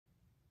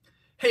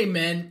Hey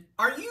men,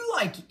 are you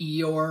like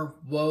Eeyore,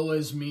 woe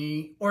is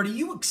me, or do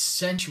you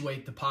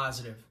accentuate the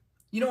positive?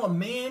 You know, a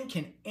man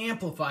can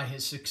amplify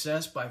his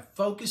success by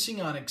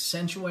focusing on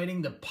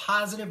accentuating the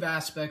positive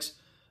aspects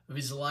of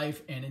his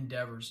life and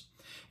endeavors.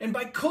 And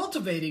by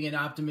cultivating an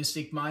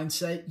optimistic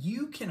mindset,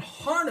 you can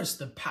harness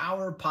the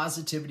power of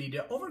positivity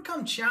to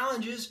overcome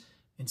challenges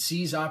and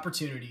seize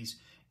opportunities.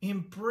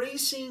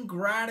 Embracing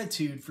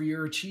gratitude for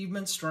your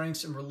achievements,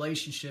 strengths, and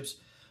relationships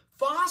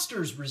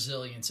fosters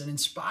resilience and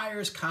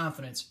inspires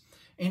confidence.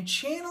 And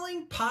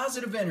channeling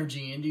positive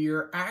energy into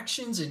your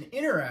actions and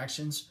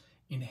interactions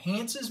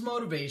enhances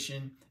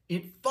motivation,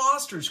 it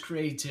fosters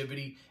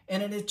creativity,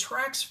 and it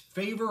attracts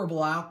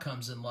favorable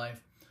outcomes in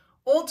life.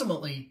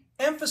 Ultimately,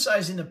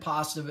 emphasizing the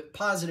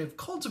positive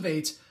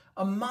cultivates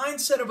a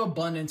mindset of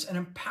abundance and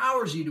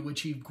empowers you to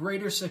achieve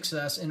greater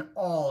success in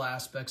all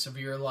aspects of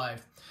your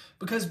life.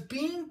 Because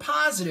being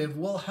positive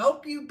will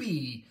help you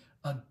be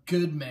a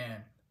good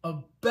man, a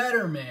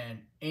better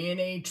man, and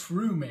a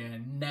true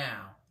man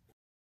now.